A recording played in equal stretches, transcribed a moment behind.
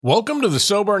Welcome to the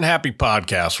Sober and Happy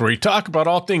podcast, where we talk about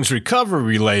all things recovery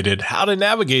related, how to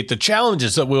navigate the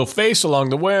challenges that we'll face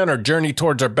along the way on our journey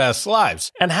towards our best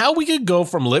lives, and how we could go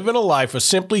from living a life of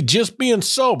simply just being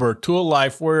sober to a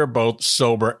life where we're both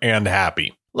sober and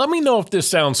happy. Let me know if this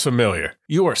sounds familiar.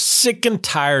 You are sick and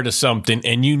tired of something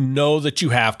and you know that you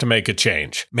have to make a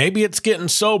change. Maybe it's getting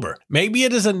sober. Maybe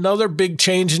it is another big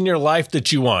change in your life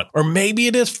that you want. Or maybe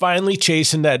it is finally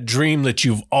chasing that dream that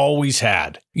you've always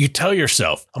had. You tell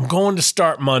yourself, I'm going to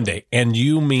start Monday, and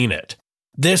you mean it.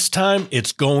 This time,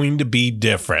 it's going to be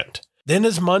different. Then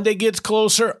as Monday gets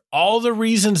closer, all the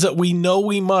reasons that we know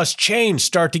we must change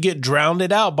start to get drowned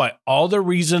out by all the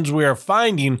reasons we are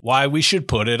finding why we should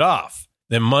put it off.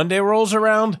 Then Monday rolls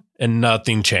around and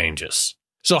nothing changes.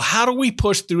 So how do we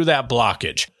push through that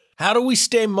blockage? How do we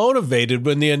stay motivated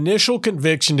when the initial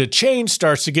conviction to change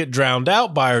starts to get drowned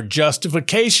out by our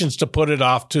justifications to put it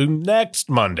off to next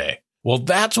Monday? Well,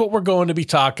 that's what we're going to be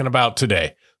talking about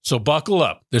today. So buckle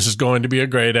up. This is going to be a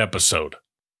great episode.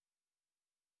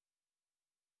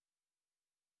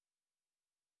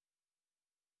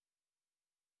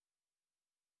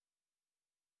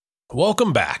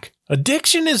 Welcome back.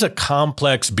 Addiction is a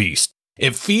complex beast.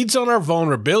 It feeds on our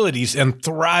vulnerabilities and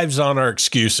thrives on our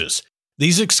excuses.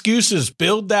 These excuses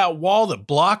build that wall that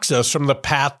blocks us from the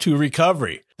path to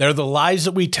recovery. They're the lies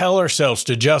that we tell ourselves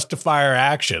to justify our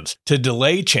actions, to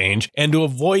delay change, and to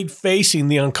avoid facing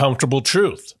the uncomfortable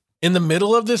truth. In the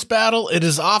middle of this battle, it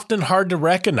is often hard to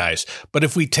recognize, but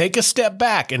if we take a step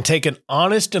back and take an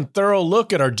honest and thorough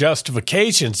look at our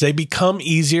justifications, they become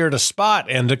easier to spot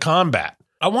and to combat.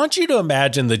 I want you to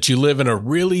imagine that you live in a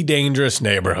really dangerous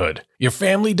neighborhood. Your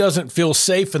family doesn't feel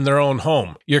safe in their own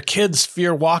home. Your kids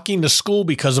fear walking to school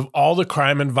because of all the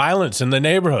crime and violence in the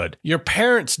neighborhood. Your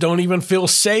parents don't even feel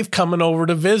safe coming over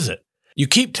to visit. You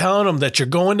keep telling them that you're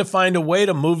going to find a way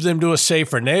to move them to a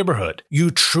safer neighborhood.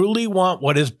 You truly want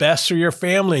what is best for your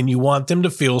family, and you want them to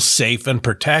feel safe and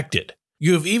protected.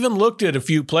 You have even looked at a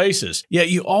few places, yet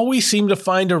you always seem to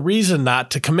find a reason not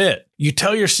to commit. You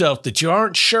tell yourself that you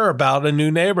aren't sure about a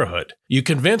new neighborhood. You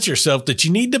convince yourself that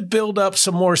you need to build up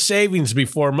some more savings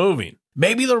before moving.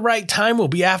 Maybe the right time will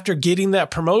be after getting that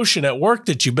promotion at work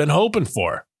that you've been hoping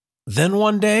for. Then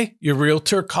one day, your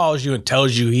realtor calls you and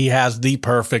tells you he has the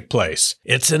perfect place.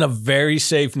 It's in a very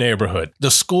safe neighborhood. The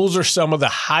schools are some of the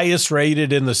highest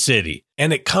rated in the city,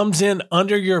 and it comes in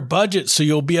under your budget, so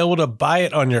you'll be able to buy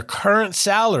it on your current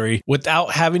salary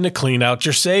without having to clean out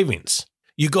your savings.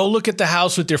 You go look at the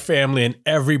house with your family and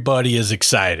everybody is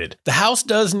excited. The house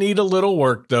does need a little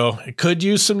work though. It could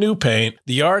use some new paint.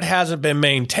 The yard hasn't been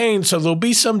maintained, so there'll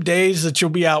be some days that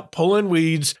you'll be out pulling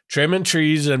weeds, trimming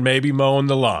trees, and maybe mowing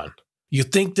the lawn. You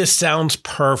think this sounds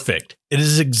perfect. It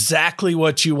is exactly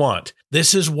what you want.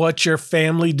 This is what your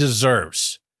family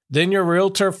deserves. Then your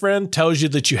realtor friend tells you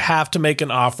that you have to make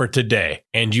an offer today,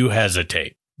 and you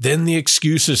hesitate. Then the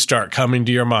excuses start coming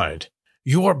to your mind.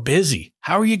 You are busy.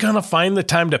 How are you going to find the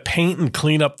time to paint and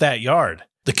clean up that yard?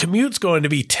 The commute's going to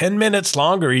be 10 minutes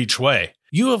longer each way.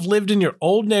 You have lived in your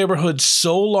old neighborhood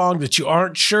so long that you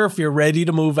aren't sure if you're ready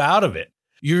to move out of it.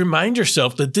 You remind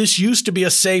yourself that this used to be a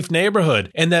safe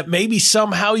neighborhood and that maybe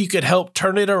somehow you could help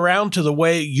turn it around to the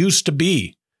way it used to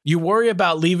be. You worry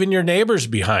about leaving your neighbors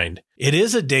behind. It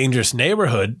is a dangerous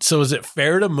neighborhood, so is it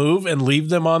fair to move and leave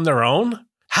them on their own?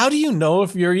 How do you know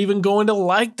if you're even going to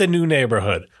like the new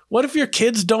neighborhood? What if your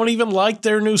kids don't even like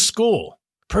their new school?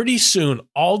 Pretty soon,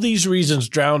 all these reasons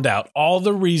drowned out all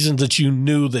the reasons that you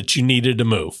knew that you needed to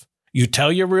move. You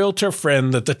tell your realtor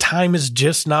friend that the time is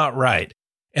just not right.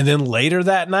 And then later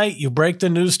that night, you break the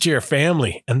news to your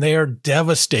family, and they are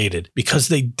devastated because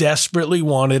they desperately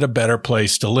wanted a better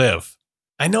place to live.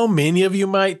 I know many of you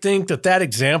might think that that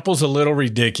example's a little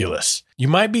ridiculous. You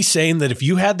might be saying that if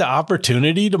you had the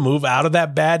opportunity to move out of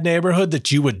that bad neighborhood,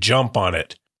 that you would jump on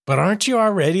it. But aren't you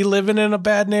already living in a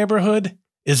bad neighborhood?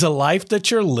 Is the life that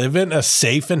you're living a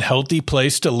safe and healthy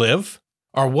place to live?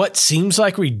 Are what seems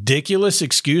like ridiculous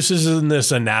excuses in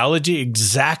this analogy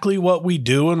exactly what we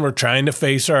do when we're trying to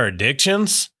face our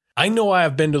addictions? I know I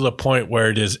have been to the point where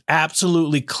it is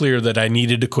absolutely clear that I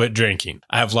needed to quit drinking.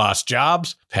 I have lost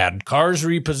jobs, had cars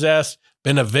repossessed,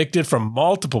 been evicted from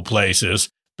multiple places,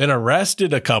 been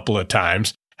arrested a couple of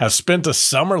times, have spent the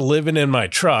summer living in my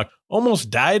truck, almost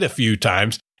died a few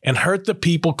times, and hurt the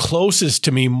people closest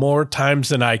to me more times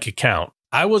than I could count.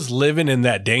 I was living in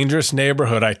that dangerous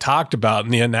neighborhood I talked about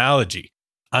in the analogy.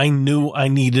 I knew I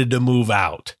needed to move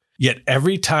out. Yet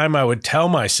every time I would tell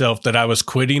myself that I was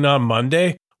quitting on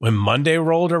Monday, when Monday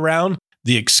rolled around,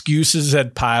 the excuses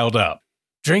had piled up.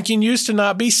 Drinking used to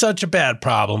not be such a bad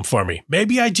problem for me.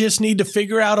 Maybe I just need to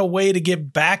figure out a way to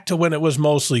get back to when it was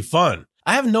mostly fun.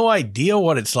 I have no idea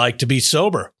what it's like to be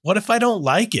sober. What if I don't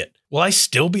like it? Will I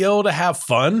still be able to have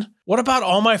fun? What about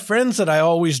all my friends that I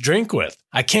always drink with?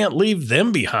 I can't leave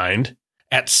them behind.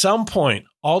 At some point,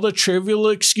 all the trivial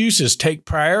excuses take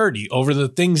priority over the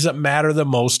things that matter the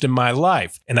most in my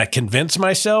life, and I convince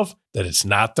myself that it's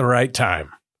not the right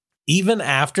time. Even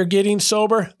after getting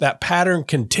sober, that pattern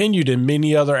continued in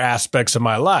many other aspects of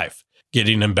my life.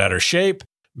 Getting in better shape,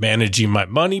 managing my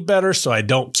money better so I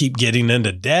don't keep getting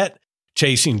into debt,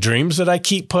 chasing dreams that I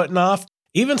keep putting off,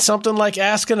 even something like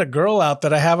asking a girl out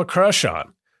that I have a crush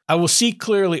on. I will see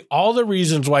clearly all the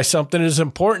reasons why something is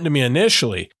important to me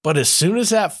initially, but as soon as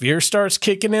that fear starts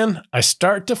kicking in, I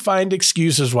start to find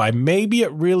excuses why maybe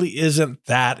it really isn't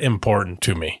that important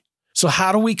to me. So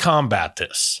how do we combat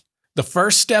this? The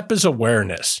first step is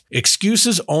awareness.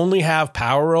 Excuses only have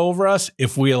power over us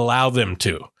if we allow them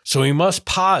to. So we must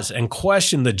pause and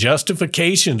question the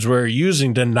justifications we're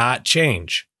using to not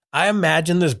change. I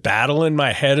imagine this battle in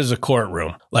my head as a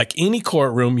courtroom. Like any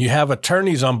courtroom, you have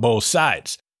attorneys on both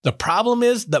sides. The problem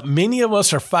is that many of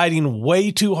us are fighting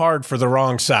way too hard for the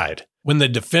wrong side. When the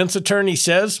defense attorney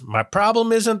says, "My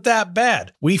problem isn't that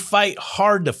bad," we fight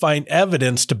hard to find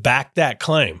evidence to back that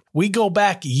claim. We go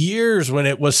back years when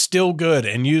it was still good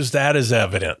and use that as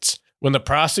evidence. When the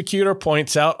prosecutor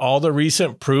points out all the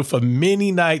recent proof of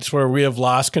many nights where we have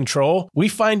lost control, we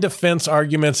find defense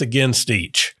arguments against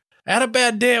each. I had a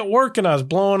bad day at work and I was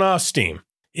blowing off steam.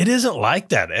 It isn't like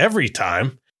that every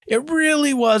time. It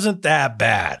really wasn't that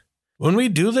bad. When we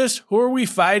do this, who are we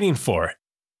fighting for?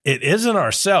 It isn't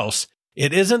ourselves.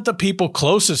 It isn't the people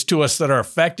closest to us that are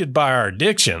affected by our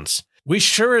addictions. We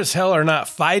sure as hell are not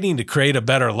fighting to create a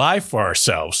better life for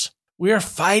ourselves. We are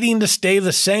fighting to stay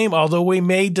the same, although we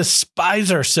may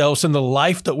despise ourselves in the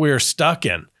life that we are stuck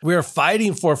in. We are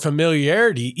fighting for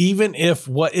familiarity, even if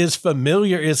what is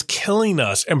familiar is killing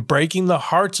us and breaking the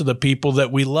hearts of the people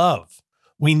that we love.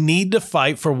 We need to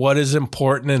fight for what is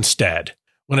important instead.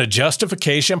 When a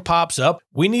justification pops up,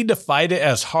 we need to fight it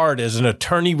as hard as an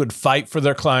attorney would fight for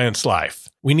their client's life.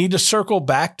 We need to circle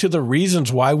back to the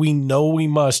reasons why we know we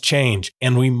must change,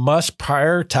 and we must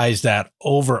prioritize that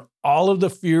over all of the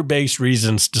fear-based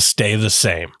reasons to stay the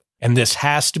same. And this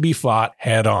has to be fought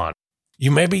head on. You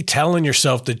may be telling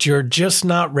yourself that you're just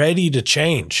not ready to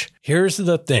change. Here's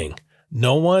the thing.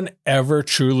 No one ever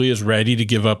truly is ready to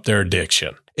give up their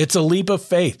addiction. It's a leap of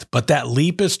faith, but that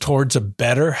leap is towards a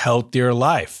better, healthier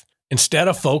life. Instead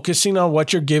of focusing on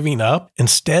what you're giving up,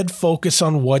 instead focus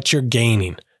on what you're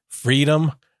gaining.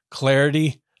 Freedom,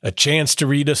 clarity, a chance to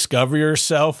rediscover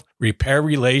yourself, repair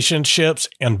relationships,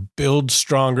 and build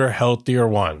stronger, healthier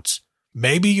ones.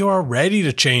 Maybe you are ready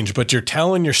to change, but you're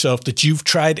telling yourself that you've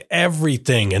tried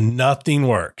everything and nothing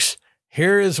works.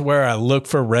 Here is where I look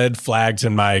for red flags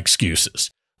in my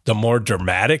excuses. The more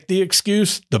dramatic the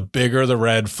excuse, the bigger the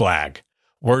red flag.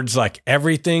 Words like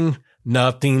everything,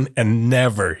 nothing, and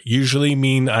never usually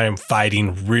mean I am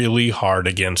fighting really hard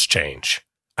against change.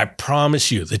 I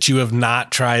promise you that you have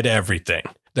not tried everything.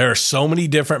 There are so many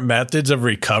different methods of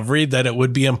recovery that it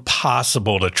would be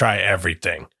impossible to try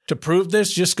everything. To prove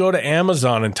this, just go to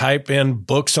Amazon and type in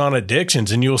books on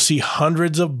addictions and you'll see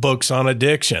hundreds of books on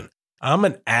addiction. I'm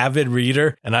an avid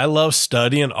reader and I love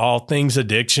studying all things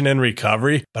addiction and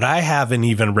recovery, but I haven't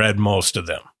even read most of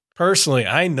them. Personally,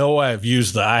 I know I've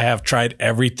used the I have tried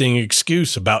everything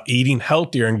excuse about eating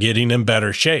healthier and getting in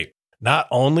better shape. Not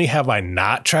only have I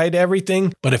not tried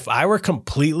everything, but if I were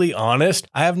completely honest,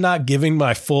 I have not given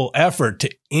my full effort to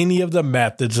any of the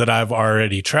methods that I've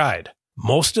already tried.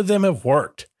 Most of them have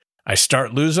worked. I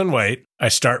start losing weight, I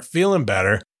start feeling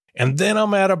better, and then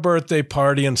I'm at a birthday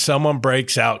party and someone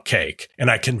breaks out cake. And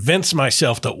I convince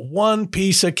myself that one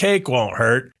piece of cake won't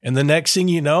hurt. And the next thing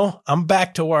you know, I'm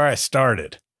back to where I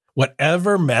started.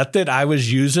 Whatever method I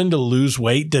was using to lose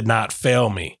weight did not fail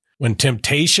me. When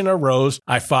temptation arose,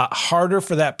 I fought harder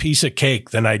for that piece of cake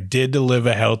than I did to live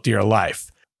a healthier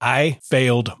life. I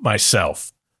failed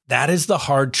myself. That is the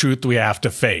hard truth we have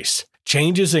to face.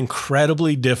 Change is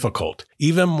incredibly difficult,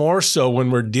 even more so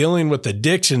when we're dealing with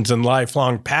addictions and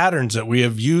lifelong patterns that we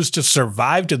have used to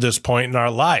survive to this point in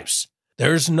our lives.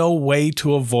 There's no way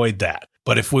to avoid that.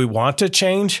 But if we want to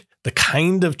change, the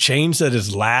kind of change that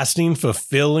is lasting,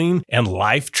 fulfilling, and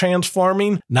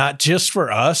life-transforming, not just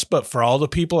for us, but for all the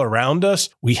people around us,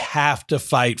 we have to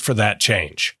fight for that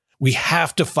change. We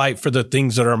have to fight for the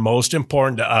things that are most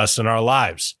important to us in our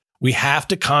lives. We have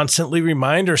to constantly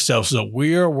remind ourselves that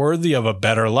we are worthy of a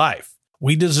better life.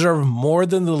 We deserve more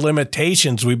than the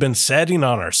limitations we've been setting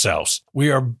on ourselves. We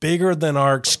are bigger than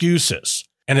our excuses.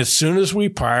 And as soon as we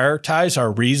prioritize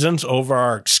our reasons over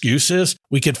our excuses,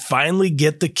 we could finally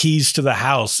get the keys to the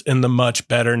house in the much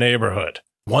better neighborhood.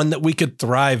 one that we could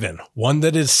thrive in, one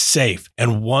that is safe,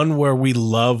 and one where we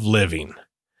love living.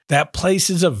 That place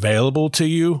is available to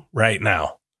you right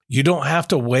now. You don't have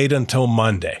to wait until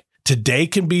Monday. Today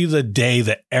can be the day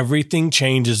that everything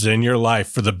changes in your life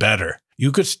for the better.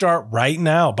 You could start right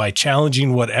now by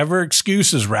challenging whatever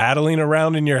excuse is rattling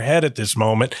around in your head at this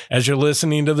moment as you're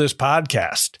listening to this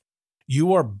podcast.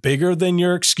 You are bigger than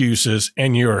your excuses,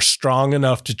 and you are strong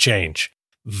enough to change.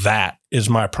 That is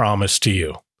my promise to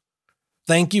you.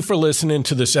 Thank you for listening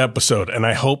to this episode, and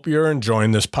I hope you're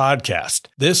enjoying this podcast.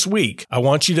 This week, I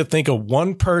want you to think of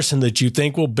one person that you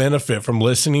think will benefit from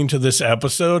listening to this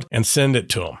episode and send it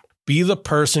to them. Be the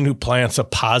person who plants a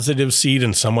positive seed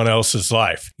in someone else's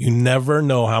life. You never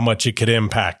know how much it could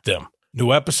impact them.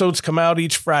 New episodes come out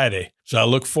each Friday, so I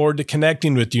look forward to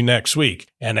connecting with you next week.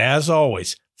 And as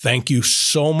always, thank you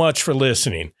so much for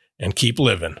listening, and keep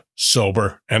living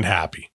sober and happy.